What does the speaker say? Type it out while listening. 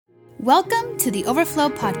Welcome to the Overflow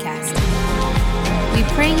Podcast. We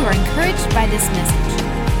pray you are encouraged by this message.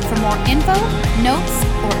 For more info, notes,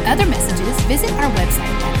 or other messages, visit our website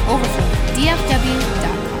at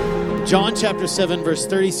overflowdfw.com. John chapter 7, verse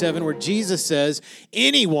 37, where Jesus says,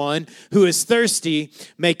 anyone who is thirsty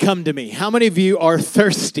may come to me. How many of you are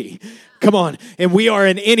thirsty? Come on. And we are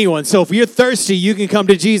in anyone. So if you're thirsty, you can come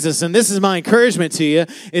to Jesus. And this is my encouragement to you,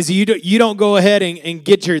 is you don't go ahead and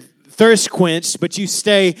get your thirst quenched, but you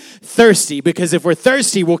stay thirsty, because if we're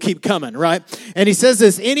thirsty, we'll keep coming, right? And he says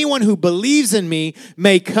this, anyone who believes in me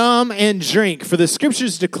may come and drink. For the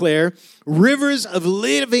scriptures declare, rivers of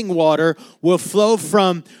living water will flow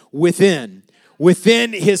from within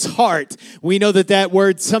his heart. We know that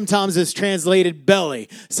word sometimes is translated belly.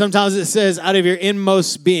 Sometimes it says out of your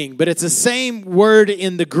inmost being. But it's the same word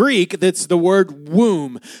in the Greek that's the word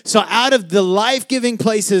womb. So out of the life-giving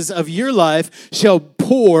places of your life shall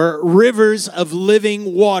pour rivers of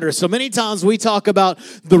living water. So many times we talk about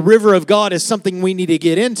the river of God as something we need to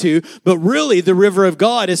get into. But really the river of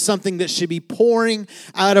God is something that should be pouring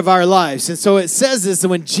out of our lives. And so it says this, that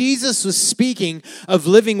when Jesus was speaking of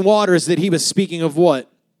living waters, that he was speaking of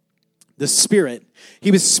what? The Spirit.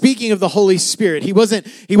 He was speaking of the Holy Spirit. He wasn't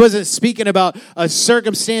speaking about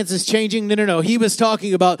circumstances changing. No. He was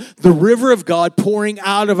talking about the river of God pouring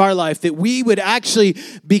out of our life, that we would actually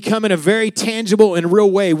become, in a very tangible and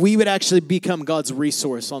real way, we would actually become God's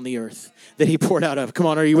resource on the earth that he poured out of. Come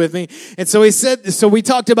on, are you with me? And so we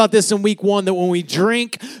talked about this in week 1, that when we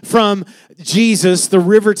drink from Jesus, the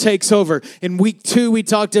river takes over. In week 2, we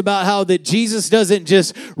talked about how that Jesus doesn't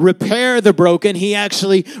just repair the broken, he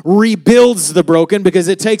actually rebuilds the broken, because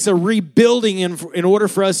it takes a rebuilding in order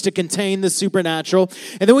for us to contain the supernatural.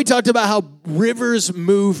 And then we talked about how rivers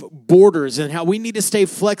move borders and how we need to stay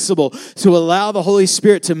flexible to allow the Holy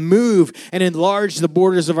Spirit to move and enlarge the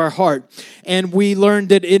borders of our heart. And we learned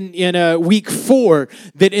that in week 4,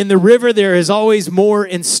 that in the river there is always more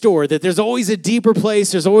in store, that there's always a deeper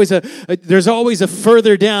place, there's always a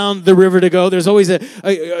further down the river to go, there's always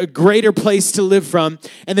a greater place to live from.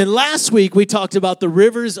 And then last week we talked about the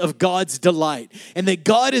rivers of God's delight, and that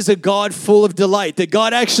God is a God full of delight, that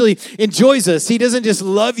God actually enjoys us. He doesn't just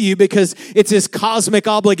love you because it's his cosmic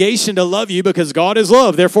obligation to love you, because God is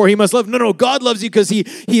love, therefore he must love. No, God loves you because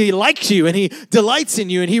he likes you, and he delights in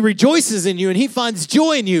you, and he rejoices in you, and he finds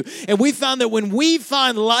joy in you. And we found that when we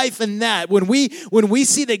find life in that, when we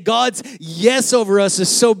see that God's yes over us is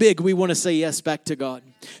so big, we want to say yes back to God.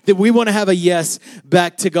 That we want to have a yes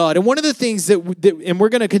back to God. And one of the things and we're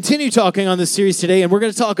going to continue talking on this series today, and we're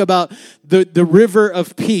going to talk about the river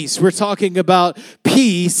of peace. We're talking about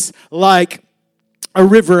peace like a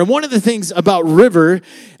river. And one of the things about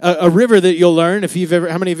a river that you'll learn,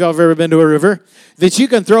 how many of y'all have ever been to a river? That you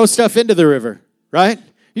can throw stuff into the river, right?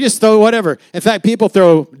 You just throw whatever. In fact, people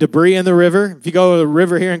throw debris in the river. If you go to the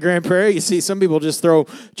river here in Grand Prairie, you see some people just throw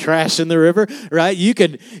trash in the river, right? You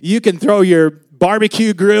can throw your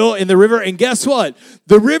barbecue grill in the river, and guess what?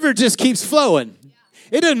 The river just keeps flowing.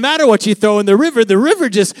 It doesn't matter what you throw in the river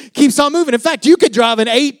just keeps on moving. In fact, you could drive an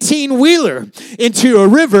 18-wheeler into a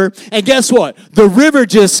river, and guess what? The river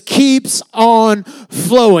just keeps on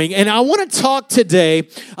flowing. And I want to talk today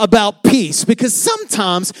about peace, because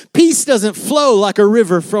sometimes peace doesn't flow like a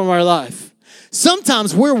river from our life.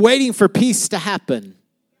 Sometimes we're waiting for peace to happen.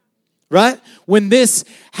 Right? When this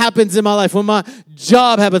happens in my life, when my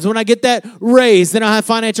job happens, when I get that raise, then I'll have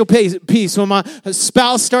financial peace. When my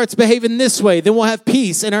spouse starts behaving this way, then we'll have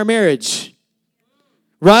peace in our marriage.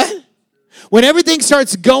 Right? When everything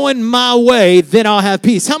starts going my way, then I'll have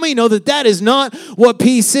peace. How many know that is not what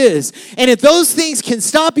peace is? And if those things can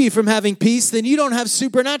stop you from having peace, then you don't have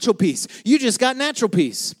supernatural peace. You just got natural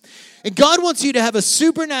peace. And God wants you to have a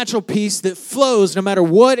supernatural peace that flows no matter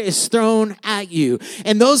what is thrown at you.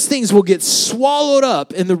 And those things will get swallowed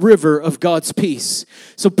up in the river of God's peace.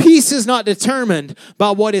 So peace is not determined by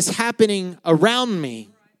what is happening around me,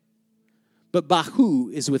 but by who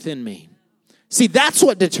is within me. See, that's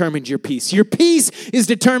what determines your peace. Your peace is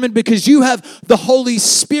determined because you have the Holy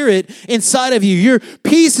Spirit inside of you. Your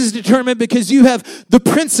peace is determined because you have the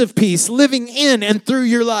Prince of Peace living in and through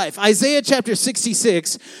your life. Isaiah chapter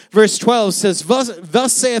 66, verse 12 says,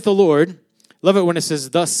 Thus saith the Lord. Love it when it says,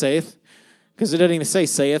 thus saith, because it doesn't even say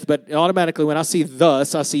saith, but automatically when I see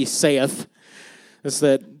thus, I see saith. That's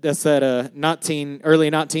that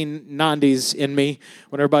early 1990s in me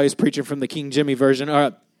when everybody was preaching from the King Jimmy version. All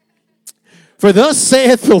right. For thus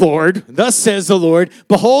saith the Lord, thus says the Lord,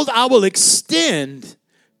 behold, I will extend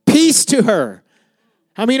peace to her.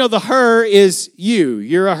 How many know the her is you?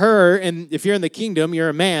 You're a her, and if you're in the kingdom, you're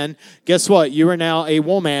a man. Guess what? You are now a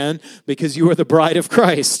woman because you are the bride of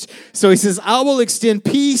Christ. So he says, I will extend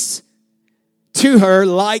peace to her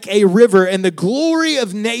like a river, and the glory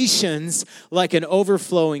of nations like an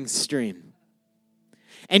overflowing stream.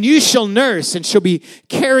 And you shall nurse, and shall be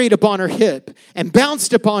carried upon her hip, and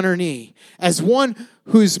bounced upon her knee, as one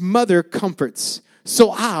whose mother comforts.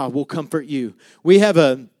 So I will comfort you. We have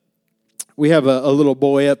a little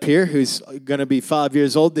boy up here who's going to be 5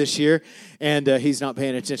 years old this year, and he's not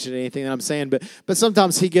paying attention to anything that I'm saying, but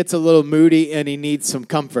sometimes he gets a little moody and he needs some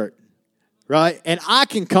comfort, right? And I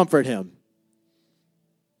can comfort him.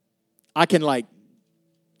 I can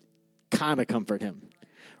kind of comfort him,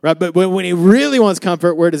 right? But when he really wants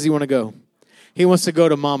comfort, where does he want to go? He wants to go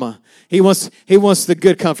to mama. He wants the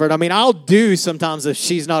good comfort. I mean, I'll do sometimes if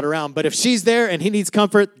she's not around, but if she's there and he needs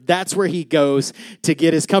comfort, that's where he goes to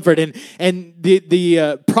get his comfort. And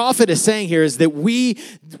the prophet is saying here is that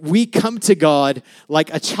we come to God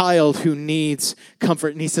like a child who needs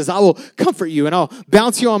comfort. And he says, I will comfort you, and I'll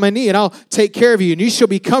bounce you on my knee, and I'll take care of you, and you shall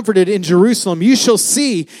be comforted in Jerusalem. You shall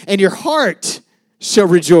see, and your heart shall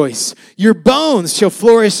rejoice. Your bones shall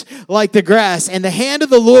flourish like the grass, and the hand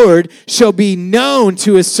of the Lord shall be known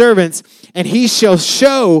to his servants, and he shall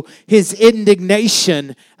show his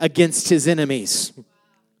indignation against his enemies.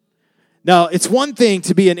 Now, it's one thing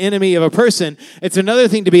to be an enemy of a person. It's another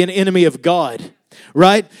thing to be an enemy of God,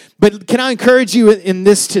 right? But can I encourage you in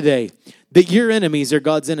this today, that your enemies are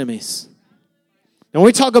God's enemies? And when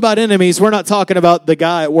we talk about enemies, we're not talking about the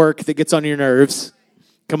guy at work that gets on your nerves.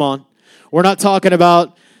 Come on. We're not talking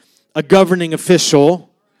about a governing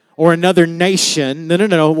official or another nation.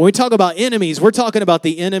 No. When we talk about enemies, we're talking about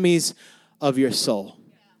the enemies of your soul.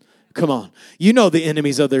 Come on. You know the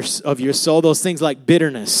enemies of your soul. Those things like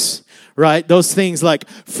bitterness, right? Those things like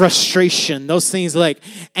frustration. Those things like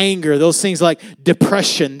anger. Those things like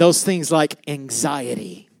depression. Those things like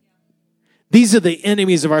anxiety. These are the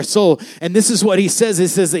enemies of our soul. And this is what he says. He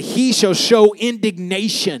says that he shall show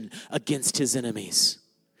indignation against his enemies.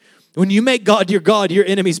 When you make God, your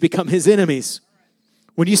enemies become his enemies.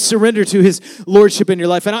 When you surrender to his lordship in your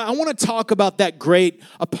life. And I want to talk about that great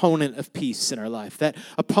opponent of peace in our life. That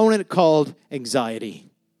opponent called anxiety.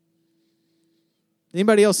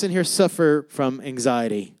 Anybody else in here suffer from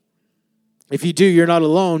anxiety? If you do, you're not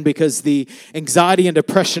alone, because the Anxiety and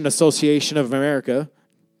Depression Association of America,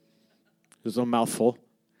 this is a mouthful,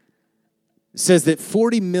 says that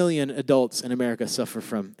 40 million adults in America suffer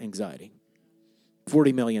from anxiety.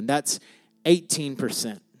 40 million. That's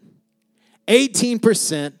 18%.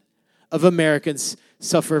 18% of Americans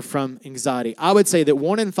suffer from anxiety. I would say that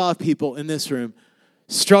 1 in 5 people in this room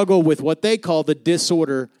struggle with what they call the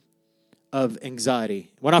disorder of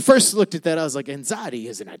anxiety. When I first looked at that, I was like, anxiety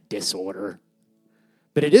isn't a disorder.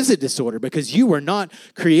 But it is a disorder, because you were not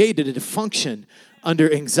created to function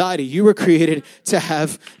under anxiety. You were created to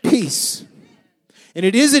have peace. And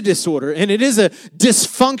it is a disorder, and it is a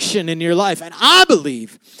dysfunction in your life. And I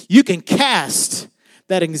believe you can cast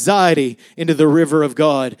that anxiety into the river of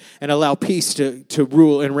God and allow peace to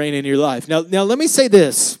rule and reign in your life. Now let me say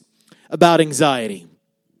this about anxiety.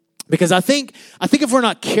 Because I think if we're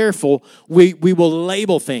not careful, we will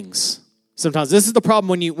label things. Sometimes this is the problem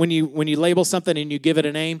when you label something and you give it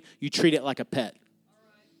a name, you treat it like a pet.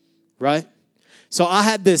 Right? So I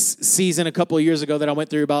had this season a couple of years ago that I went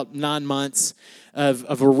through, about 9 months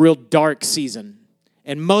of a real dark season.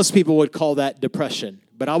 And most people would call that depression.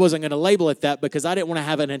 But I wasn't going to label it that, because I didn't want to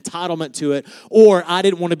have an entitlement to it, or I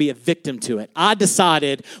didn't want to be a victim to it. I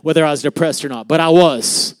decided whether I was depressed or not. But I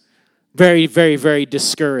was very, very, very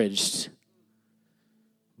discouraged.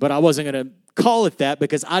 But I wasn't going to call it that,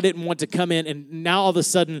 because I didn't want to come in and now all of a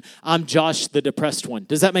sudden I'm Josh the depressed one.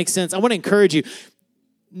 Does that make sense? I want to encourage you.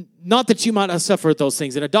 Not that you might not suffer with those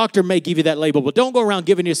things, and a doctor may give you that label, but don't go around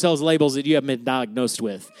giving yourselves labels that you haven't been diagnosed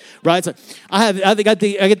with, right? So I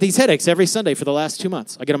get these headaches every Sunday for the last 2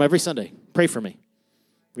 months. I get them every Sunday. Pray for me.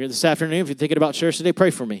 You're this afternoon, if you're thinking about church today, pray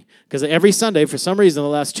for me, because every Sunday, for some reason, the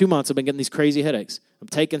last 2 months, I've been getting these crazy headaches. I'm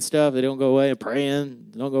taking stuff, they don't go away. I'm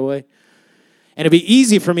praying, they don't go away. And it'd be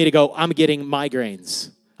easy for me to go, I'm getting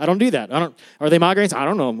migraines. I don't do that. Are they migraines? I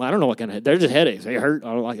don't know. I don't know what kind of. They're just headaches. They hurt.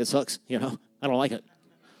 I don't like it. It sucks. I don't like it.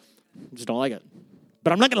 I just don't like it.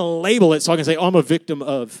 But I'm not going to label it so I can say, I'm a victim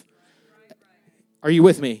of. Are you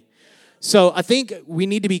with me? So I think we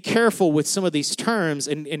need to be careful with some of these terms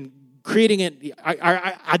and creating it,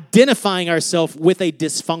 identifying ourselves with a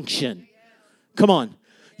dysfunction. Come on.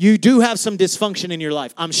 You do have some dysfunction in your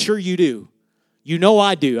life. I'm sure you do. You know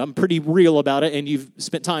I do. I'm pretty real about it, and you've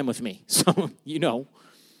spent time with me. So you know.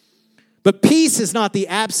 But peace is not the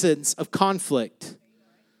absence of conflict.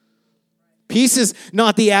 Peace is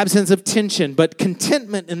not the absence of tension, but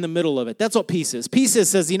contentment in the middle of it. That's what peace is. Peace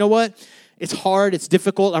says, you know what? It's hard, it's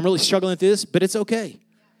difficult, I'm really struggling with this, but it's okay.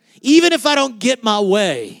 Even if I don't get my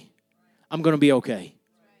way, I'm going to be okay.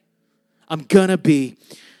 I'm going to be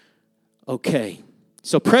okay.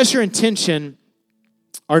 So pressure and tension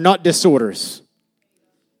are not disorders.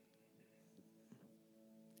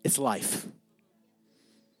 It's life.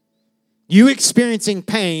 You experiencing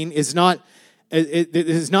pain is not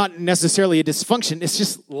necessarily a dysfunction. It's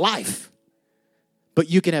just life. But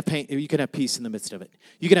you can have pain. You can have peace in the midst of it.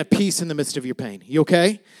 You can have peace in the midst of your pain. You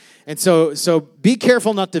okay? And so be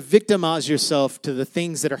careful not to victimize yourself to the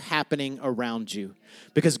things that are happening around you.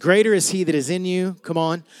 Because greater is he that is in you, come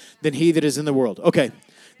on, than he that is in the world. Okay,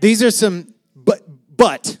 these are some,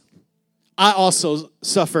 but I also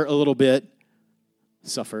suffer a little bit.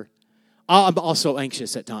 I'm also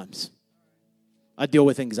anxious at times. I deal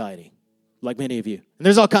with anxiety, like many of you. And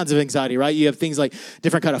there's all kinds of anxiety, right? You have things like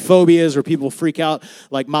different kind of phobias where people freak out.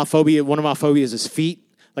 Like one of my phobias is feet.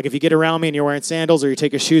 Like if you get around me and you're wearing sandals or you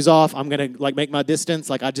take your shoes off, I'm going to make my distance.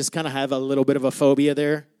 Like I just kind of have a little bit of a phobia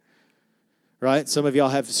there. Right? Some of y'all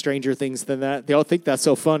have stranger things than that. They all think that's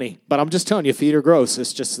so funny. But I'm just telling you, feet are gross.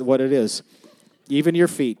 It's just what it is. Even your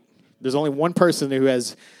feet. There's only one person who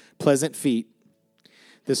has pleasant feet.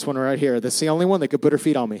 This one right here. That's the only one that could put her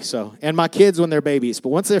feet on me. So, and my kids when they're babies. But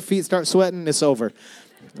once their feet start sweating, it's over.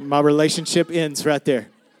 My relationship ends right there.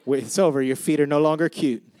 It's over. Your feet are no longer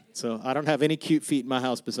cute. So I don't have any cute feet in my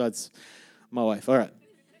house besides my wife. All right.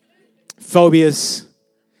 Phobias.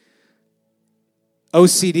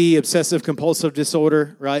 OCD, obsessive compulsive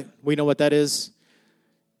disorder, right? We know what that is.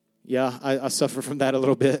 Yeah, I suffer from that a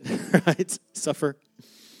little bit, right? Suffer.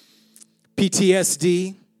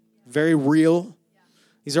 PTSD, very real.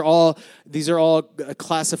 These are all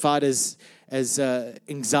classified as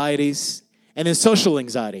anxieties. And then social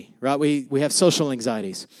anxiety, right? We have social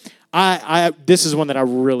anxieties. This is one that I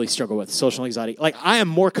really struggle with, social anxiety. Like I am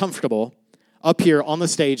more comfortable up here on the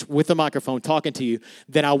stage with a microphone talking to you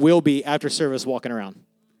than I will be after service walking around.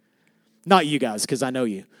 Not you guys, because I know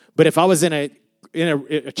you. But if I was in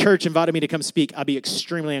a church invited me to come speak, I'd be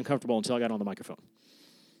extremely uncomfortable until I got on the microphone.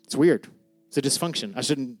 It's weird. It's a dysfunction. I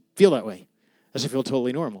shouldn't feel that way. I should feel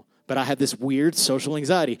totally normal. But I have this weird social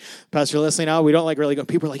anxiety. Pastor Leslie and I, we don't really go.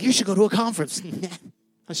 People are like, you should go to a conference.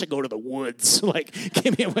 I should go to the woods.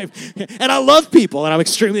 Give me away. And I love people, and I'm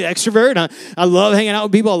extremely extrovert. I love hanging out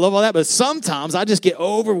with people. I love all that. But sometimes I just get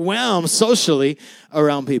overwhelmed socially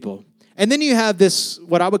around people. And then you have this,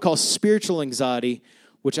 what I would call spiritual anxiety,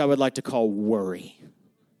 which I would like to call worry.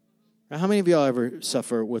 Now, how many of y'all ever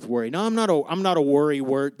suffer with worry? No, I'm not a worry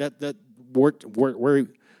wort.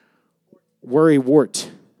 Worry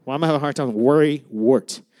wart. Well, I'm having a hard time with worry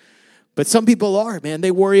wart. But some people are, man.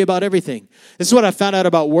 They worry about everything. This is what I found out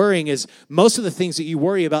about worrying is most of the things that you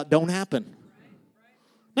worry about don't happen. Isn't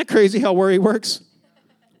that crazy how worry works?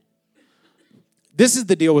 This is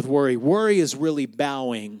the deal with worry. Worry is really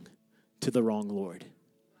bowing to the wrong Lord.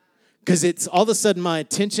 Because it's all of a sudden my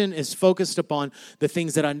attention is focused upon the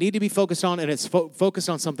things that I need to be focused on, and it's focused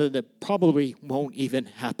on something that probably won't even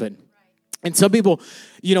happen. And some people,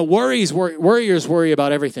 warriors worry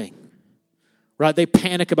about everything. Right? They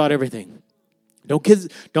panic about everything. Don't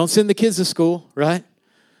send the kids to school, right?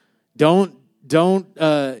 Don't go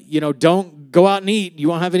out and eat. You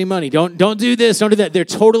won't have any money. Don't do this, don't do that. They're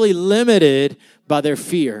totally limited by their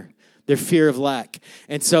fear of lack.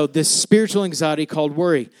 And so this spiritual anxiety called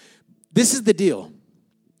worry. This is the deal.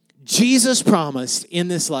 Jesus promised in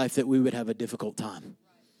this life that we would have a difficult time.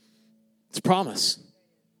 It's a promise,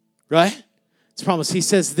 right? It's a promise. He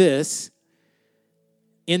says this,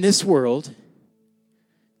 in this world,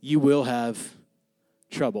 you will have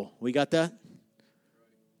trouble. We got that?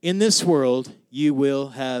 In this world, you will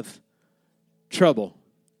have trouble.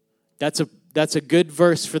 That's a good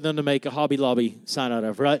verse for them to make a Hobby Lobby sign out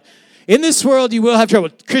of, right? In this world, you will have trouble.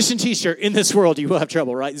 Christian t-shirt, in this world, you will have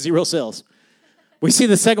trouble, right? 0 sales. We see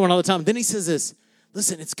the second one all the time. Then he says this,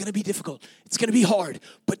 listen, it's going to be difficult. It's going to be hard,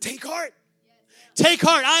 but take heart. Take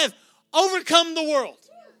heart. I have overcome the world.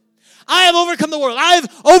 I have overcome the world. I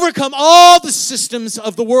have overcome all the systems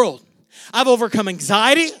of the world. I've overcome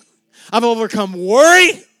anxiety. I've overcome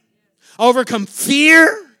worry. I overcome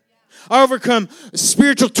fear. I overcome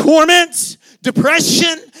spiritual torments,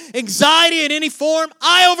 depression, anxiety in any form.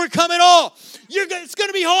 I overcome it all. It's going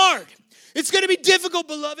to be hard. It's going to be difficult,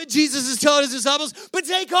 beloved. Jesus is telling his disciples, but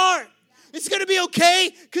take heart. It's going to be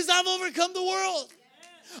okay because I've overcome the world.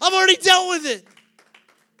 I've already dealt with it.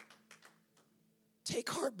 Take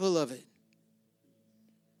heart, beloved.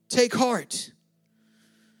 Take heart.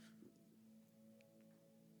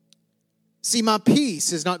 See, my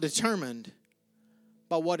peace is not determined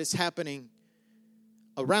by what is happening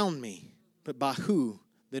around me, but by who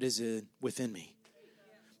that is within me.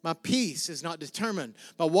 My peace is not determined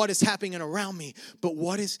by what is happening around me, but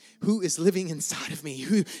who is living inside of me,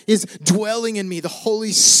 who is dwelling in me, the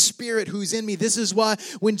Holy Spirit who's in me. This is why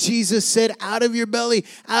when Jesus said, out of your belly,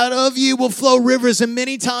 out of you will flow rivers. And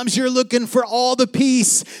many times you're looking for all the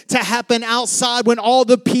peace to happen outside when all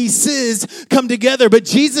the pieces come together. But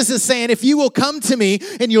Jesus is saying, if you will come to me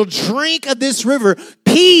and you'll drink of this river,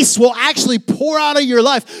 peace will actually pour out of your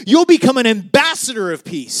life. You'll become an ambassador of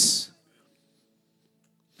peace.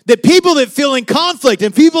 That people that feel in conflict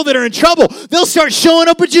and people that are in trouble, they'll start showing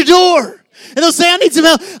up at your door. And they'll say, I need some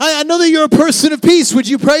help. I know that you're a person of peace. Would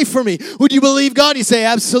you pray for me? Would you believe God? You say,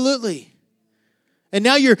 absolutely. And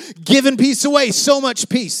now you're giving peace away. So much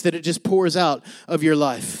peace that it just pours out of your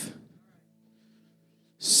life.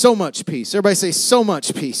 So much peace. Everybody say, so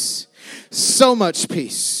much peace. So much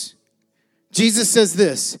peace. Jesus says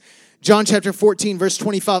this. John chapter 14, verse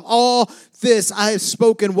 25, all this I have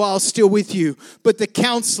spoken while still with you. But the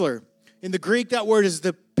counselor, in the Greek, that word is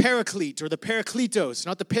the paraclete or the parakletos,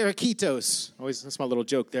 not the paraketos. Always, that's my little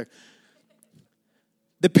joke there.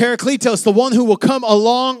 The parakletos, the one who will come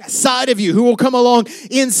alongside of you, who will come along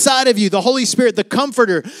inside of you. The Holy Spirit, the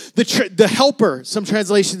comforter, the helper, some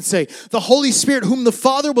translations say. The Holy Spirit whom the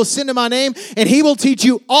Father will send in my name, and he will teach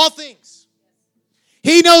you all things.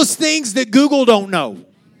 He knows things that Google don't know.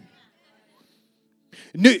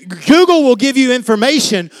 Google will give you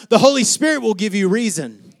information. The Holy Spirit will give you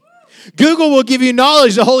reason. Google will give you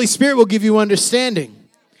knowledge. The Holy Spirit will give you understanding.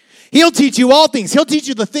 He'll teach you all things. He'll teach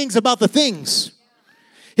you the things about the things.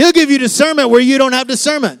 He'll give you discernment where you don't have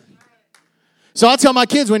discernment. So I tell my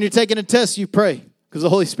kids, when you're taking a test, you pray because the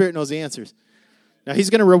Holy Spirit knows the answers. Now, he's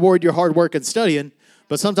going to reward your hard work and studying,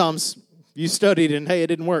 but sometimes you studied and, hey, it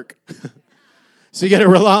didn't work. So you got to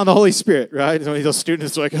rely on the Holy Spirit, right? So those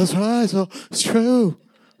students are like, that's right, so it's true.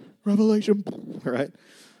 Revelation, right?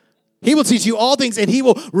 He will teach you all things, and he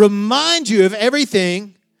will remind you of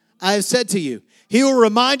everything I have said to you. He will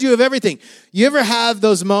remind you of everything. You ever have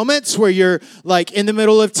those moments where you're like in the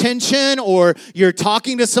middle of tension or you're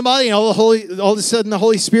talking to somebody and all of a sudden the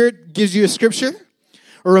Holy Spirit gives you a scripture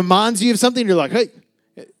or reminds you of something? You're like, hey,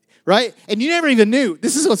 right? And you never even knew.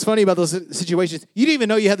 This is what's funny about those situations. You didn't even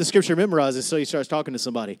know you had the scripture memorized until you start talking to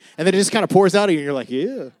somebody. And then it just kind of pours out of you and you're like,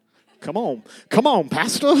 yeah. Come on,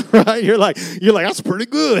 pastor, right? You're like, that's pretty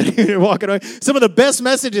good. You're walking away. Some of the best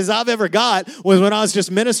messages I've ever got was when I was just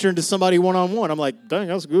ministering to somebody one-on-one. I'm like, dang,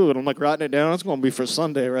 that's good. I'm like writing it down. That's going to be for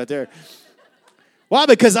Sunday right there. Why?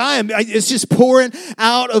 Because it's just pouring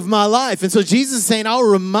out of my life. And so Jesus is saying, I'll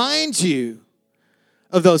remind you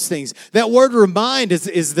of those things. That word remind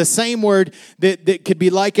is the same word that could be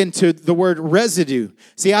likened to the word residue.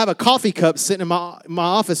 See, I have a coffee cup sitting in my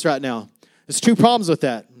office right now. There's two problems with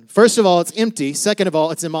that. First of all, it's empty. Second of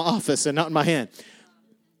all, it's in my office and not in my hand.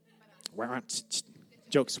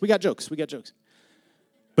 Jokes. We got jokes.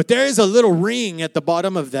 But there is a little ring at the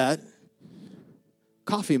bottom of that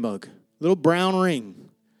coffee mug. Little brown ring.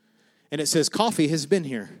 And it says, coffee has been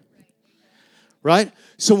here. Right?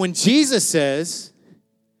 So when Jesus says,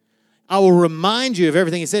 I will remind you of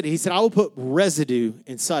everything he said, I will put residue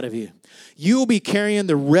inside of you. You will be carrying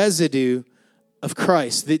the residue of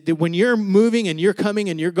Christ. That when you're moving and you're coming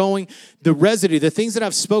and you're going, the residue, the things that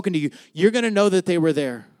I've spoken to you, you're going to know that they were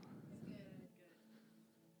there.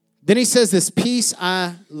 Then he says, this peace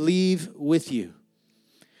I leave with you.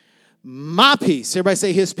 My peace. Everybody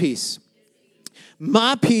say his peace.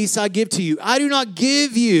 My peace I give to you. I do not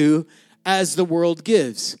give you as the world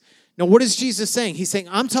gives. Now, what is Jesus saying? He's saying,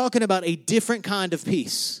 I'm talking about a different kind of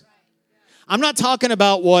peace. I'm not talking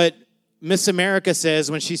about what Miss America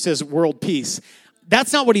says when she says world peace.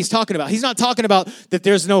 That's not what he's talking about. He's not talking about that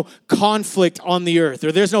there's no conflict on the earth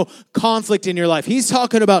or there's no conflict in your life. He's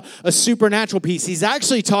talking about a supernatural peace. He's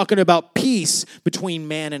actually talking about peace between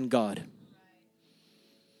man and God.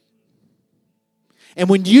 And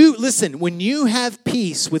when you have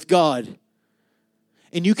peace with God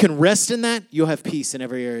and you can rest in that, you'll have peace in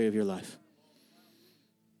every area of your life.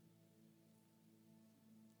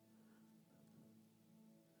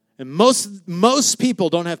 And most people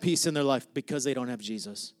don't have peace in their life because they don't have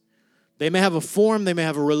Jesus. They may have a form, they may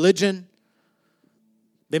have a religion,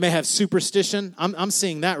 they may have superstition. I'm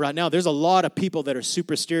seeing that right now. There's a lot of people that are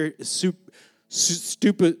super serious.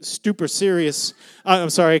 I'm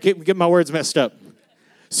sorry, I keep getting my words messed up.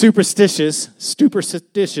 Superstitious.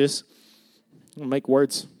 We'll make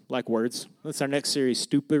words like words. That's our next series,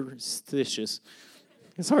 superstitious.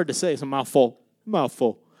 It's hard to say. It's a mouthful.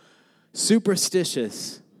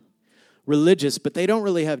 Superstitious. Religious, but they don't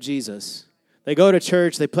really have Jesus. They go to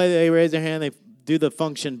church, they raise their hand, they do the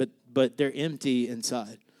function, but they're empty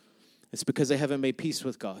inside. It's because they haven't made peace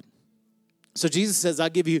with God. So Jesus says, I'll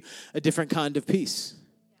give you a different kind of peace.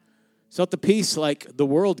 It's not the peace like the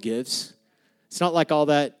world gives. It's not like all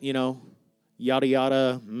that, yada,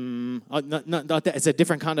 yada. Not that. It's a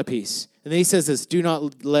different kind of peace. And then he says this, do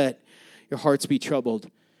not let your hearts be troubled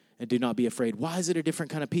and do not be afraid. Why is it a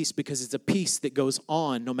different kind of peace? Because it's a peace that goes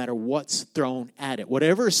on no matter what's thrown at it.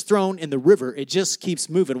 Whatever is thrown in the river, it just keeps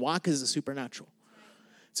moving. Why? Because it's supernatural.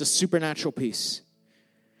 It's a supernatural peace.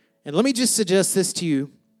 And let me just suggest this to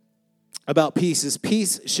you about peace, is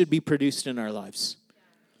peace should be produced in our lives.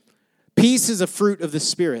 Peace is a fruit of the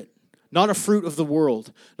Spirit, not a fruit of the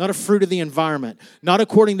world, not a fruit of the environment, not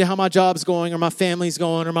according to how my job's going or my family's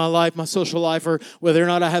going or my life, my social life, or whether or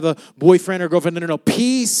not I have a boyfriend or girlfriend. No.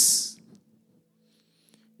 Peace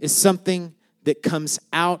is something that comes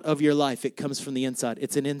out of your life. It comes from the inside.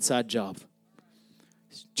 It's an inside job.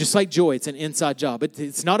 Just like joy, it's an inside job.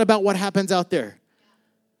 It's not about what happens out there.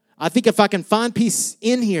 I think if I can find peace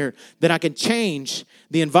in here, then I can change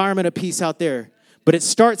the environment of peace out there. But it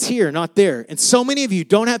starts here, not there. And so many of you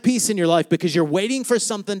don't have peace in your life because you're waiting for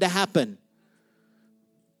something to happen.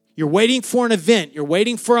 You're waiting for an event. You're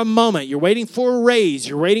waiting for a moment. You're waiting for a raise.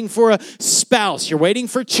 You're waiting for a spouse. You're waiting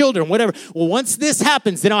for children, whatever. Well, once this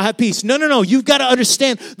happens, then I'll have peace. No. You've got to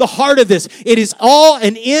understand the heart of this. It is all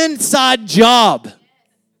an inside job.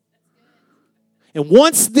 And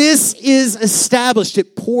once this is established,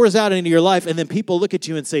 it pours out into your life. And then people look at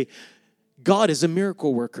you and say, God is a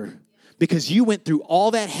miracle worker. Because you went through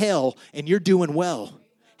all that hell and you're doing well.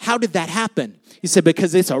 How did that happen? He said,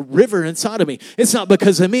 because it's a river inside of me. It's not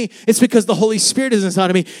because of me. It's because the Holy Spirit is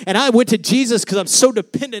inside of me. And I went to Jesus because I'm so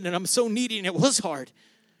dependent and I'm so needy and it was hard.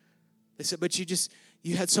 They said, but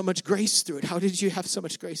you had so much grace through it. How did you have so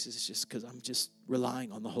much grace? It's just because I'm just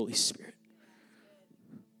relying on the Holy Spirit.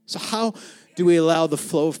 So how do we allow the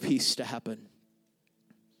flow of peace to happen?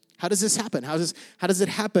 How does this happen? How does it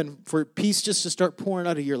happen for peace just to start pouring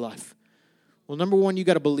out of your life? Well, number one, you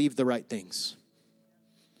got to believe the right things.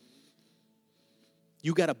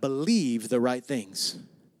 You got to believe the right things.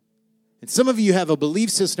 And some of you have a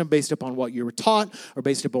belief system based upon what you were taught or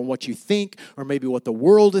based upon what you think or maybe what the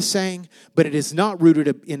world is saying, but it is not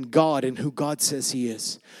rooted in God and who God says He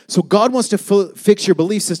is. So God wants to fix your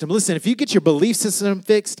belief system. Listen, if you get your belief system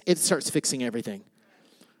fixed, it starts fixing everything.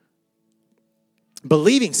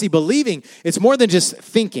 Believing, it's more than just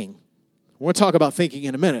thinking. We'll talk about thinking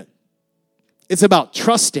in a minute. It's about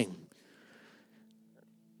trusting.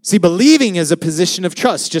 See, believing is a position of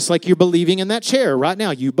trust, just like you're believing in that chair right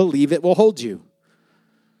now. You believe it will hold you.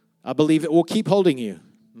 I believe it will keep holding you.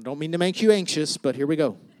 I don't mean to make you anxious, but here we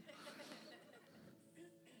go.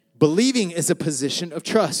 Believing is a position of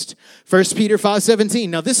trust. 1 Peter 5:17.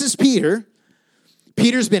 Now, this is Peter.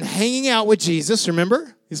 Peter's been hanging out with Jesus,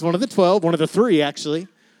 remember? He's one of the 12, one of the 3, actually.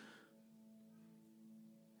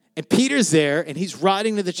 And Peter's there, and he's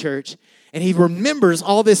writing to the church, and he remembers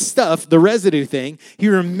all this stuff, the residue thing. He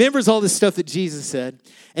remembers all this stuff that Jesus said.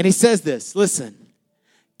 And he says this, listen,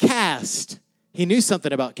 cast. He knew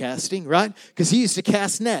something about casting, right? Because he used to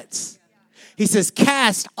cast nets. He says,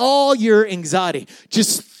 cast all your anxiety.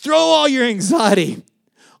 Just throw all your anxiety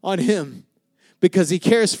on Him because He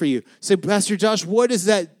cares for you. Say, Pastor Josh, what does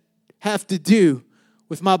that have to do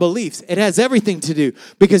with my beliefs? It has everything to do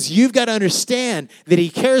because you've got to understand that He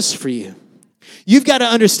cares for you. You've got to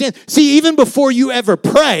understand. See, even before you ever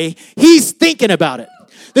pray, He's thinking about it.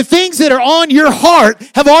 The things that are on your heart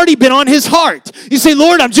have already been on His heart. You say,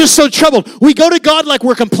 Lord, I'm just so troubled. We go to God like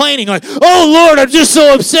we're complaining. Like, oh, Lord, I'm just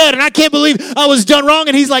so upset and I can't believe I was done wrong.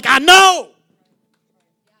 And He's like, I know.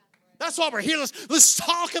 That's why we're here. Let's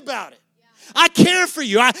talk about it. I care for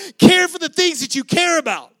you. I care for the things that you care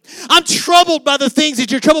about. I'm troubled by the things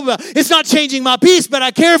that you're troubled about. It's not changing my peace, but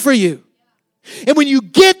I care for you. And when you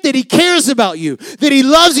get that He cares about you, that He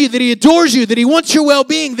loves you, that He adores you, that He wants your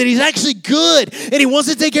well-being, that He's actually good, and He wants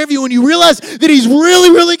to take care of you, when you realize that He's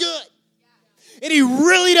really, really good, and He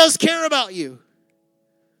really does care about you,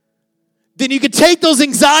 then you can take those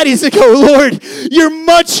anxieties and go, Lord, You're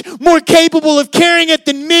much more capable of carrying it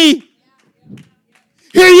than me.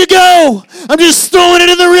 Here you go. I'm just throwing it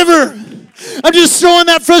in the river. I'm just throwing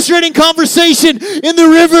that frustrating conversation in the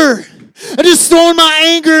river. I'm just throwing my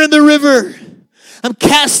anger in the river. I'm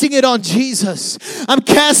casting it on Jesus. I'm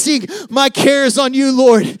casting my cares on You,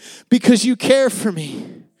 Lord, because You care for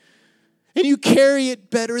me. And You carry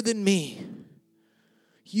it better than me.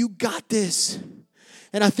 You got this.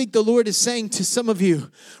 And I think the Lord is saying to some of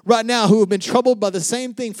you right now who have been troubled by the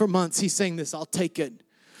same thing for months, He's saying this, I'll take it.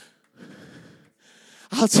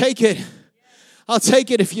 I'll take it. I'll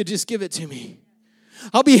take it if you just give it to me.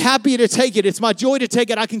 I'll be happy to take it. It's my joy to take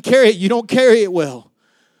it. I can carry it. You don't carry it well.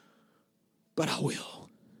 But I will.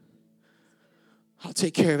 I'll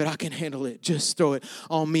take care of it. I can handle it. Just throw it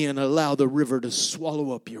on me and allow the river to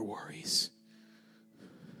swallow up your worries.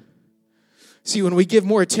 See, when we give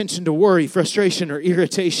more attention to worry, frustration, or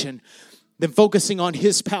irritation than focusing on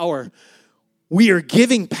His power, we are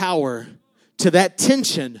giving power to that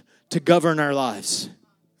tension to govern our lives.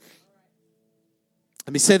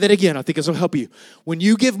 Let me say that again. I think this will help you. When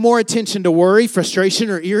you give more attention to worry,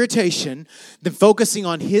 frustration, or irritation than focusing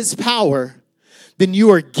on His power, then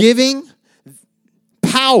you are giving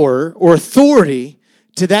power or authority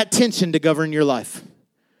to that tension to govern your life.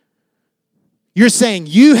 You're saying,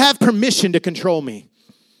 you have permission to control me.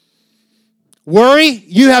 Worry,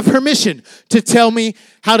 you have permission to tell me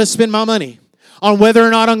how to spend my money, on whether or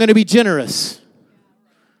not I'm going to be generous,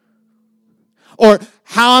 or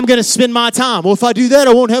how I'm going to spend my time. Well, if I do that,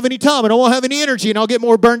 I won't have any time, and I won't have any energy, and I'll get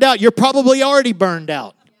more burned out. You're probably already burned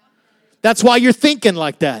out. That's why you're thinking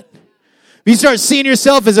like that. If you start seeing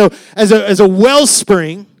yourself as a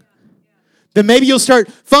wellspring, then maybe you'll start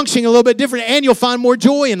functioning a little bit different, and you'll find more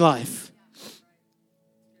joy in life.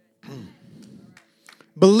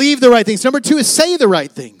 Believe the right things. Number 2 is say the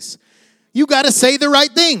right things. You got to say the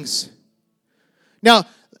right things. Now,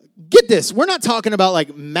 get this. We're not talking about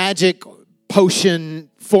like magic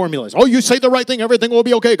potion formulas. Oh, you say the right thing, everything will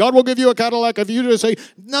be okay. God will give you a Cadillac if you just say,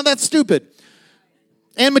 no, that's stupid.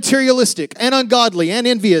 And materialistic, and ungodly, and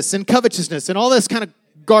envious, and covetousness, and all this kind of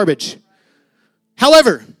garbage.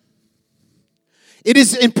 However, it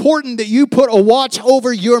is important that you put a watch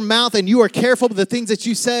over your mouth and you are careful with the things that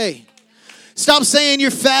you say. Stop saying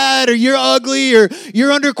you're fat or you're ugly or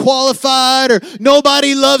you're underqualified or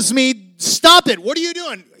nobody loves me. Stop it. What are you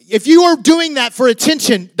doing? If you are doing that for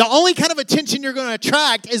attention, the only kind of attention you're going to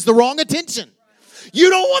attract is the wrong attention. You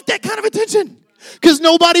don't want that kind of attention because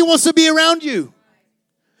nobody wants to be around you.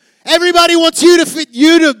 Everybody wants you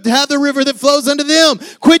to have the river that flows unto them.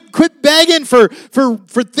 Quit begging for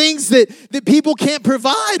things that people can't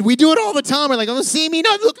provide. We do it all the time. We're like, oh, see me?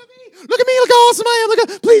 No, look at me. Look at me. Look how awesome I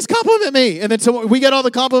am. Please compliment me. And then we get all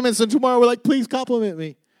the compliments, and tomorrow we're like, please compliment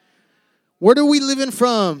me. Where are we living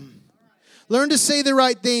from? Learn to say the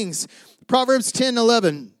right things. Proverbs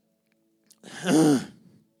 10:11.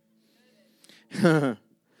 Ha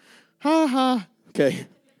ha. Okay.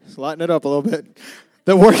 Let's lighten it up a little bit.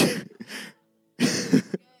 The word.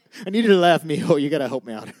 I need you to laugh, Mijo. You got to help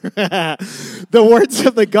me out. The words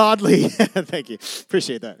of the godly. Thank you.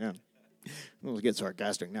 Appreciate that. Yeah. We'll get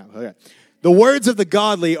sarcastic now. Okay. The words of the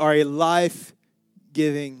godly are a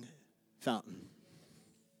life-giving fountain.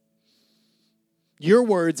 Your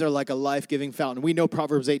words are like a life-giving fountain. We know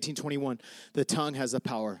Proverbs 18:21. The tongue has the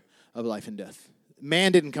power of life and death.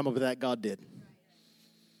 Man didn't come up with that. God did.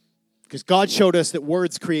 Because God showed us that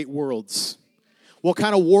words create worlds. What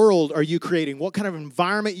kind of world are you creating? What kind of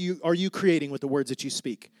environment are you creating with the words that you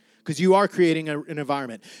speak? Because you are creating an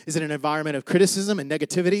environment. Is it an environment of criticism and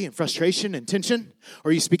negativity and frustration and tension? Or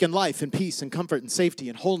are you speaking life and peace and comfort and safety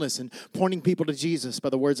and wholeness and pointing people to Jesus by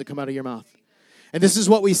the words that come out of your mouth? And this is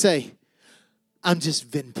what we say. I'm just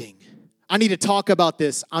venting. I need to talk about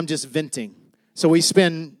this. I'm just venting. So we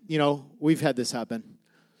spend, we've had this happen.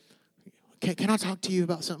 Can I talk to you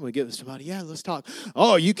about something? We give it to somebody. Yeah, let's talk.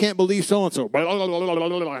 Oh, you can't believe so-and-so.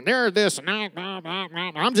 And they're this.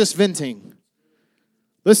 I'm just venting.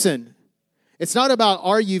 Listen, it's not about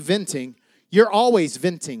are you venting. You're always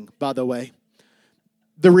venting, by the way.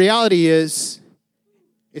 The reality is,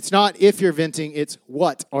 it's not if you're venting, it's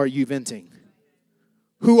what are you venting.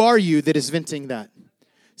 Who are you that is venting that?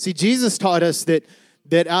 See, Jesus taught us that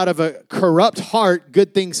out of a corrupt heart,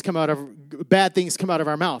 bad things come out of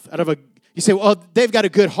our mouth. You say, well, they've got a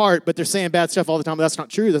good heart, but they're saying bad stuff all the time. That's not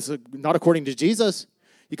true. That's not according to Jesus.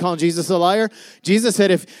 You calling Jesus a liar? Jesus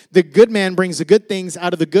said if the good man brings the good things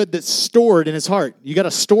out of the good that's stored in his heart, you got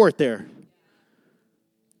to store it there.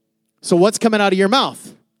 So what's coming out of your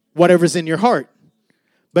mouth? Whatever's in your heart.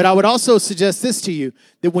 But I would also suggest this to you,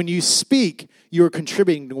 that when you speak, you are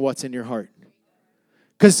contributing to what's in your heart.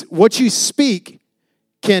 Because what you speak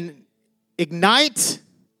can ignite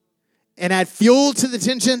and add fuel to the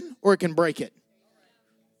tension, or it can break it.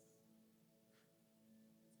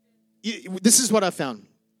 This is what I found.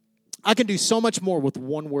 I can do so much more with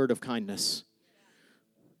one word of kindness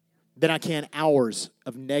than I can hours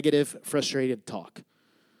of negative, frustrated talk.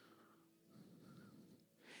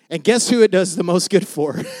 And guess who it does the most good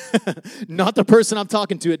for? Not the person I'm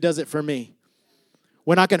talking to. It does it for me.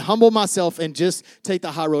 When I can humble myself and just take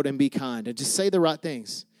the high road and be kind and just say the right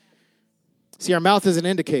things. See, our mouth is an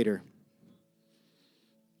indicator.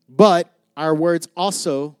 But our words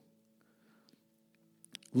also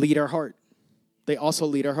lead our heart. They also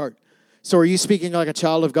lead our heart. So are you speaking like a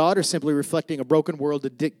child of God or simply reflecting a broken world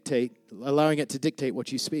allowing it to dictate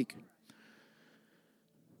what you speak?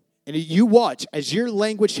 And you watch, as your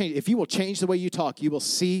language changes, if you will change the way you talk, you will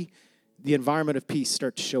see the environment of peace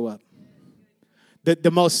start to show up.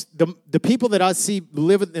 The people that I see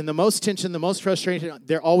live in the most tension, the most frustration,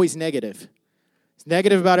 they're always negative. It's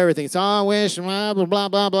negative about everything. It's, I wish, blah, blah, blah,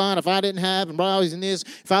 blah, blah, and if I didn't have, and blah, I was in this,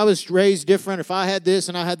 if I was raised different, if I had this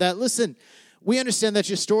and I had that. Listen, we understand that's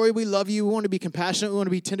your story. We love you. We want to be compassionate. We want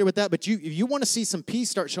to be tender with that. But if you want to see some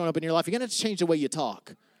peace start showing up in your life, you're going to have to change the way you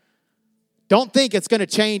talk. Don't think it's going to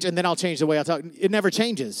change and then I'll change the way I talk. It never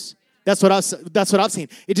changes. That's what I've seen.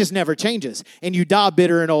 It just never changes. And you die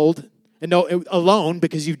bitter and old and alone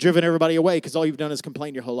because you've driven everybody away because all you've done is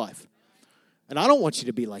complain your whole life. And I don't want you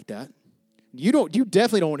to be like that. You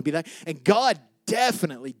definitely don't want to be that. And God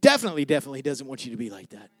definitely doesn't want you to be like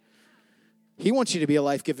that. He wants you to be a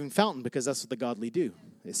life-giving fountain because that's what the godly do,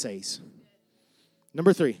 it says.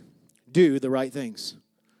 Number 3, do the right things.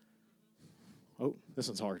 Oh, this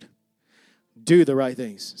one's hard. Do the right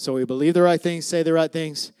things. So we believe the right things, say the right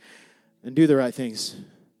things, and do the right things.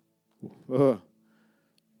 This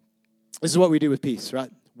is what we do with peace,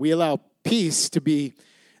 right? We allow peace to be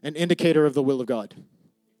an indicator of the will of God,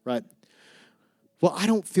 right? Well, I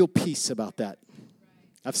don't feel peace about that.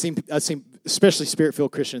 I've seen especially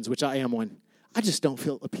Spirit-filled Christians, which I am one. I just don't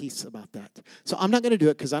feel a peace about that. So I'm not going to do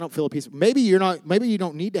it because I don't feel a peace. Maybe you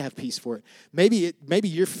don't need to have peace for it. Maybe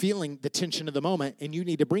you're feeling the tension of the moment and you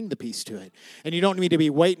need to bring the peace to it. And you don't need to be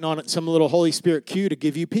waiting on some little Holy Spirit cue to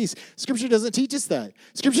give you peace. Scripture doesn't teach us that.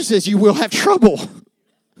 Scripture says you will have trouble.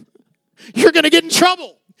 You're going to get in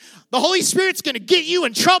trouble. The Holy Spirit's going to get you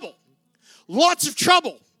in trouble. Lots of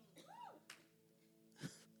trouble.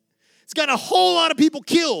 It's got a whole lot of people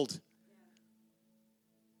killed.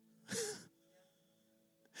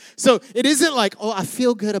 So it isn't like, oh, I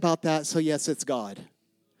feel good about that, so yes, it's God.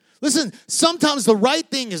 Listen, sometimes the right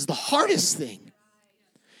thing is the hardest thing.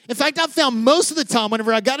 In fact, I've found most of the time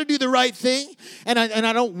whenever I got to do the right thing, and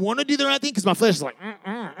I don't want to do the right thing because my flesh is like,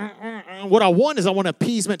 what I want is I want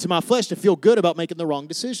appeasement to my flesh to feel good about making the wrong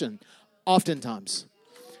decision, oftentimes.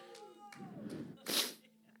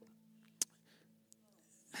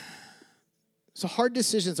 So hard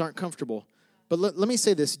decisions aren't comfortable. But let me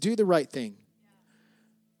say this, do the right thing.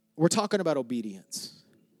 We're talking about obedience.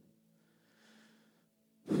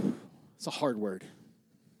 It's a hard word.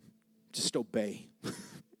 Just obey.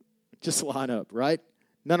 Just line up, right?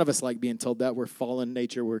 None of us like being told that. We're fallen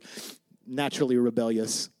nature. We're naturally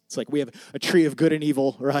rebellious. It's like we have a tree of good and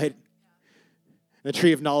evil, right? The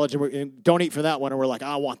tree of knowledge, and don't eat from that one, and we're like,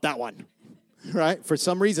 I want that one, right? For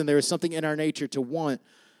some reason, there is something in our nature to want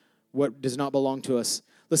what does not belong to us.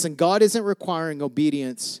 Listen, God isn't requiring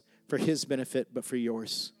obedience for his benefit, but for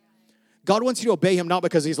yours. God wants you to obey him not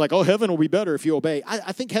because he's like, oh, heaven will be better if you obey.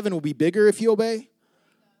 I think heaven will be bigger if you obey.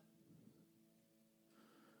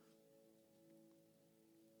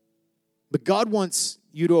 But God wants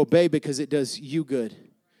you to obey because it does you good,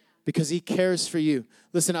 because he cares for you.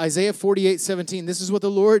 Listen, Isaiah 48:17, this is what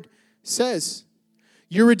the Lord says.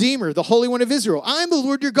 Your Redeemer, the Holy One of Israel. I am the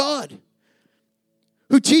Lord your God,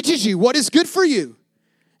 who teaches you what is good for you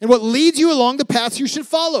and what leads you along the paths you should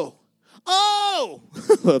follow. Oh,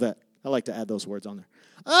 love that. I like to add those words on there.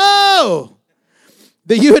 Oh,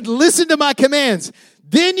 that you had listened to my commands.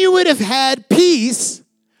 Then you would have had peace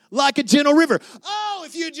like a gentle river. Oh,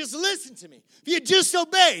 if you had just listened to me, if you had just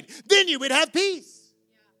obeyed, then you would have peace.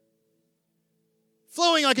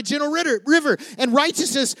 Flowing like a gentle river, and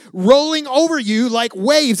righteousness rolling over you like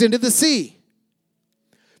waves into the sea.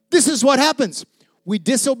 This is what happens. We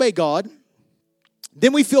disobey God.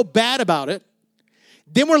 Then we feel bad about it.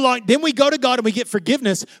 Then we go to God and we get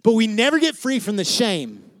forgiveness, but we never get free from the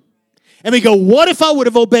shame. And we go, what if I would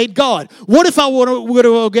have obeyed God? What if I would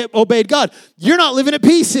have obeyed God? You're not living at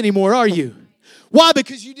peace anymore, are you? Why?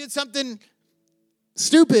 Because you did something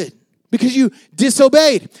stupid. Because you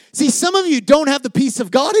disobeyed. See, some of you don't have the peace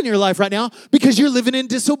of God in your life right now because you're living in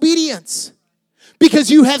disobedience.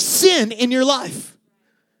 Because you have sin in your life.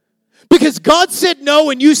 Because God said no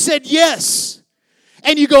and you said yes.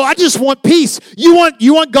 And you go, I just want peace. You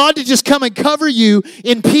want God to just come and cover you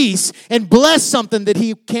in peace and bless something that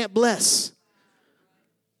he can't bless.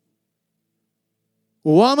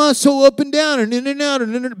 Well, why am I so up and down and in and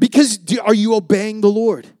out? Because are you obeying the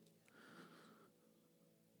Lord?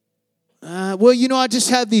 I just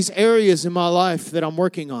have these areas in my life that I'm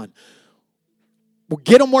working on. Well,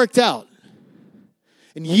 get them worked out.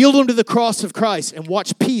 And yield them to the cross of Christ and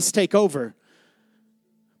watch peace take over.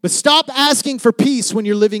 But stop asking for peace when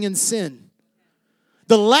you're living in sin.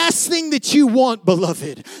 The last thing that you want,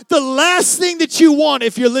 beloved, the last thing that you want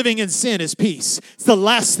if you're living in sin is peace. It's the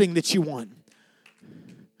last thing that you want.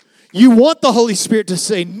 You want the Holy Spirit to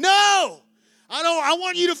say, no, I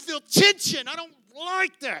want you to feel tension. I don't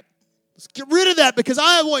like that. Let's get rid of that because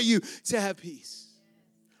I want you to have peace.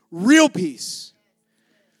 Real peace.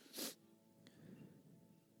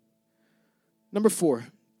 Number 4,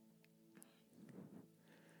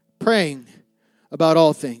 praying about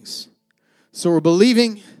all things. So we're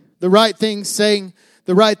believing the right things, saying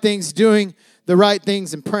the right things, doing the right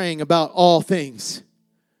things, and praying about all things.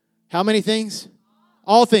 How many things?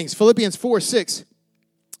 All things. Philippians 4:6.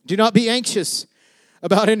 Do not be anxious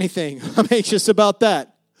about anything. I'm anxious about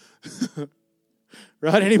that.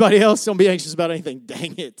 Right? Anybody else? Don't be anxious about anything.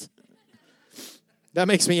 Dang it. That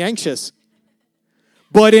makes me anxious.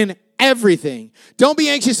 But in everything. Don't be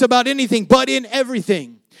anxious about anything, but in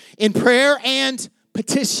everything. In prayer and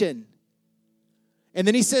petition. And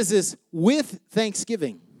then he says this, with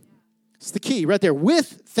thanksgiving. It's the key right there.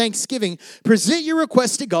 With thanksgiving, present your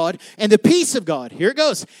request to God, and the peace of God, here it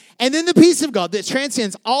goes. And then the peace of God that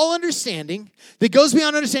transcends all understanding, that goes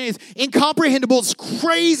beyond understanding, is incomprehensible, it's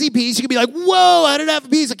crazy peace. You can be like, whoa, I don't have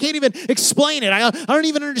peace. I can't even explain it. I don't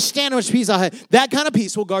even understand how much peace I have. That kind of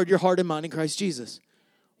peace will guard your heart and mind in Christ Jesus.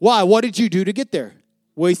 Why? What did you do to get there?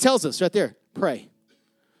 Well, he tells us right there, pray.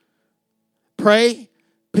 Pray,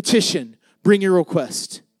 petition. Bring your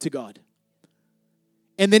request to God.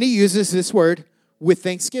 And then he uses this word, with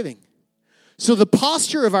thanksgiving. So the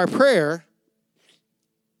posture of our prayer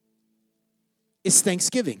is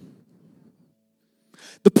thanksgiving.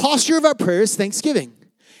 The posture of our prayer is thanksgiving.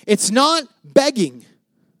 It's not begging.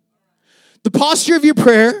 The posture of your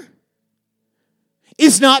prayer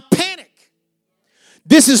is not panic.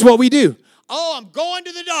 This is what we do. Oh, I'm going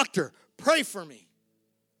to the doctor. Pray for me.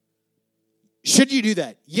 Should you do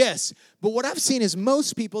that? Yes. But what I've seen is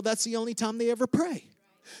most people, that's the only time they ever pray.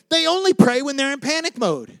 They only pray when they're in panic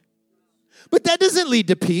mode. But that doesn't lead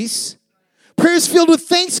to peace. Prayers filled with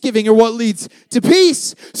thanksgiving are what leads to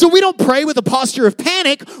peace. So we don't pray with a posture of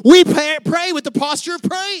panic. We pray with the posture of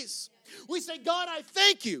praise. We say, God, I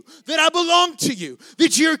thank you that I belong to you,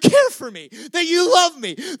 that you care for me, that you love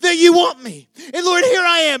me, that you want me. And Lord, here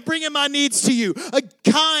I am bringing my needs to you. A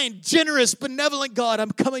kind, generous, benevolent God,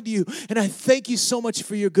 I'm coming to you. And I thank you so much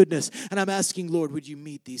for your goodness. And I'm asking, Lord, would you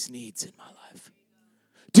meet these needs in my life?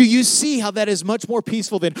 Do you see how that is much more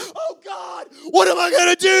peaceful than, oh God, what am I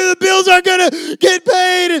going to do? The bills aren't going to get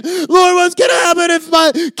paid. And Lord, what's going to happen if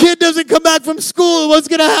my kid doesn't come back from school? What's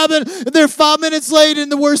going to happen if they're 5 minutes late and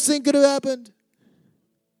the worst thing could have happened?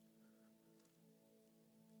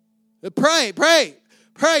 Pray.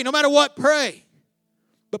 No matter what, pray.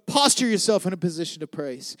 But posture yourself in a position of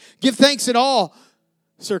praise. Give thanks in all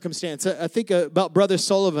circumstance. I think about Brother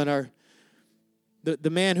Sullivan, the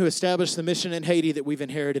man who established the mission in Haiti that we've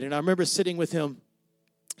inherited. And I remember sitting with him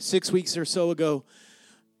 6 weeks or so ago,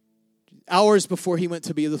 hours before he went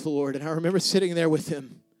to be with the Lord. And I remember sitting there with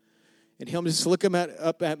him and him just looking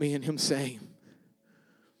up at me and him saying,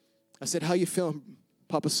 I said, how you feeling,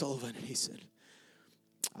 Papa Sullivan? And he said,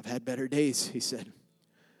 I've had better days, he said.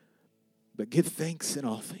 But give thanks in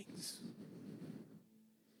all things.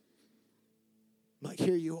 Like,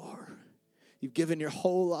 here you are. You've given your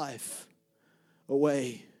whole life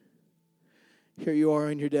away. Here you are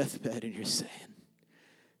on your deathbed and you're saying,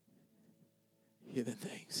 giving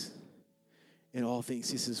thanks in all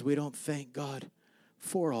things. He says, we don't thank God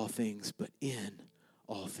for all things, but in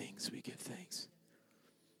all things we give thanks.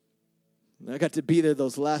 And I got to be there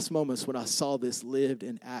those last moments when I saw this lived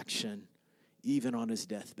in action, even on his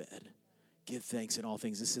deathbed. Give thanks in all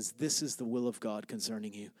things. It says, this is the will of God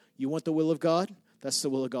concerning you. You want the will of God? That's the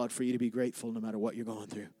will of God for you to be grateful no matter what you're going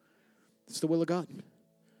through. It's the will of God.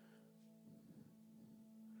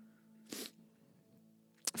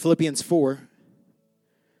 Philippians 4.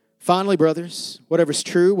 Finally, brothers, whatever is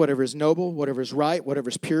true, whatever is noble, whatever is right, whatever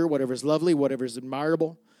is pure, whatever is lovely, whatever is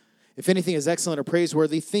admirable, if anything is excellent or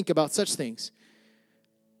praiseworthy, think about such things.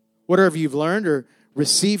 Whatever you've learned or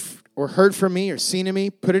received or heard from me or seen in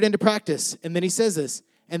me, put it into practice. And then he says this,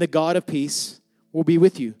 and the God of peace will be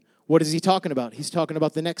with you. What is he talking about? He's talking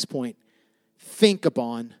about the next point. Think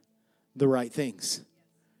upon the right things.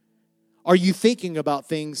 Are you thinking about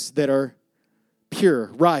things that are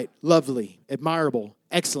pure, right, lovely, admirable,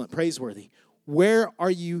 excellent, praiseworthy? Where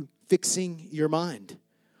are you fixing your mind?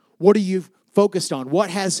 What are you focused on? What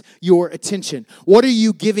has your attention? What are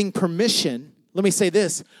you giving permission? Let me say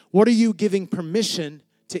this. What are you giving permission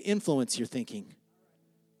to influence your thinking?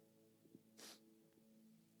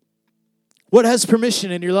 What has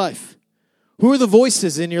permission in your life? Who are the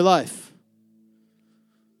voices in your life?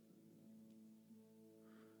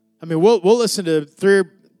 I mean, we'll listen to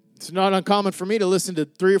it's not uncommon for me to listen to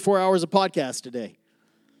 3 or 4 hours of podcast a day.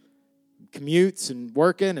 Commutes and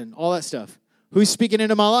working and all that stuff. Who's speaking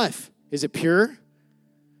into my life? Is it pure?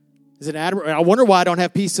 Is it admirable? I wonder why I don't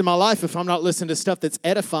have peace in my life if I'm not listening to stuff that's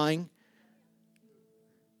edifying.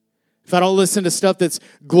 If I don't listen to stuff that's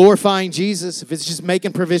glorifying Jesus, if it's just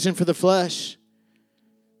making provision for the flesh.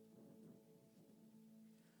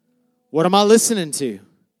 What am I listening to?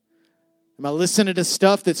 Am I listening to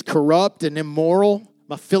stuff that's corrupt and immoral?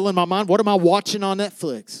 Am I filling my mind? What am I watching on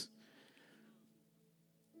Netflix?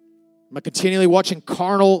 Am I continually watching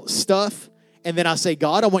carnal stuff? And then I say,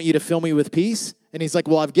 God, I want you to fill me with peace. And he's like,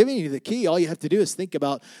 well, I've given you the key. All you have to do is think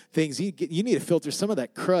about things. You need to filter some of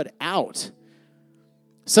that crud out.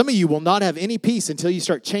 Some of you will not have any peace until you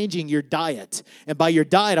start changing your diet. And by your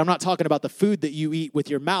diet, I'm not talking about the food that you eat with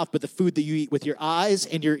your mouth, but the food that you eat with your eyes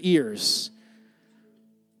and your ears.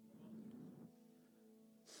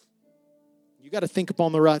 You got to think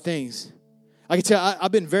upon the right things. I can tell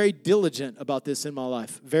I've been very diligent about this in my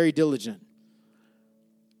life. Very diligent.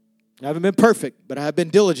 I haven't been perfect, but I have been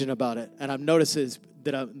diligent about it. And I've noticed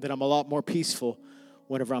that I'm a lot more peaceful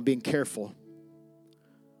whenever I'm being careful.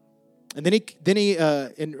 And then he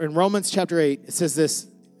in Romans chapter 8, it says this.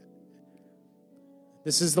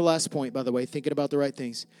 This is the last point, by the way, thinking about the right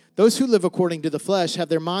things. Those who live according to the flesh have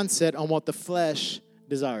their mindset on what the flesh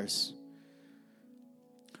desires.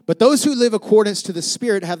 But those who live according to the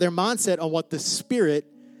Spirit have their mindset on what the Spirit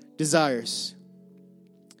desires.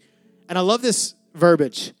 And I love this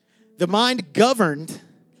verbiage. The mind governed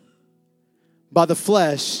by the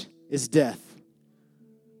flesh is death.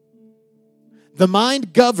 The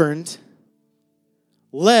mind governed,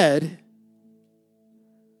 led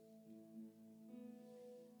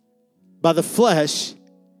by the flesh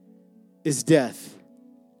is death.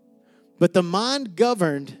 But the mind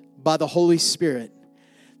governed by the Holy Spirit,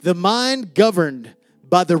 the mind governed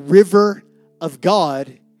by the river of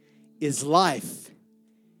God is life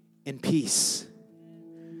and peace.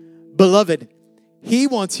 Beloved, He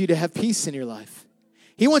wants you to have peace in your life.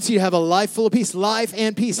 He wants you to have a life full of peace, life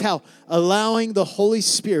and peace. How? Allowing the Holy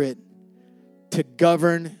Spirit to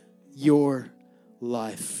govern your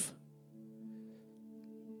life.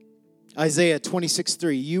 Isaiah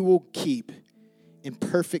 26:3, you will keep in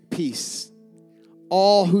perfect peace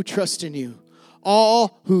all who trust in you,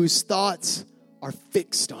 all whose thoughts are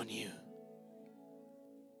fixed on you.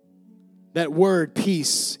 That word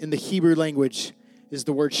peace in the Hebrew language is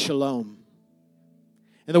the word shalom.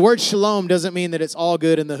 And the word shalom doesn't mean that it's all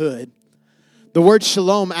good in the hood. The word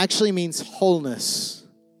shalom actually means wholeness.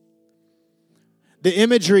 The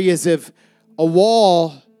imagery is of a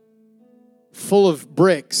wall full of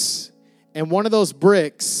bricks, and one of those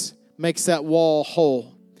bricks makes that wall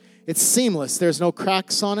whole. It's seamless. There's no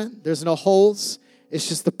cracks on it. There's no holes. It's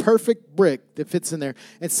just the perfect brick that fits in there.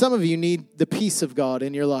 And some of you need the peace of God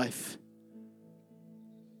in your life.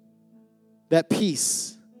 That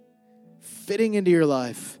peace fitting into your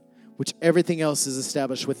life, which everything else is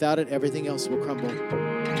established. Without it, everything else will crumble.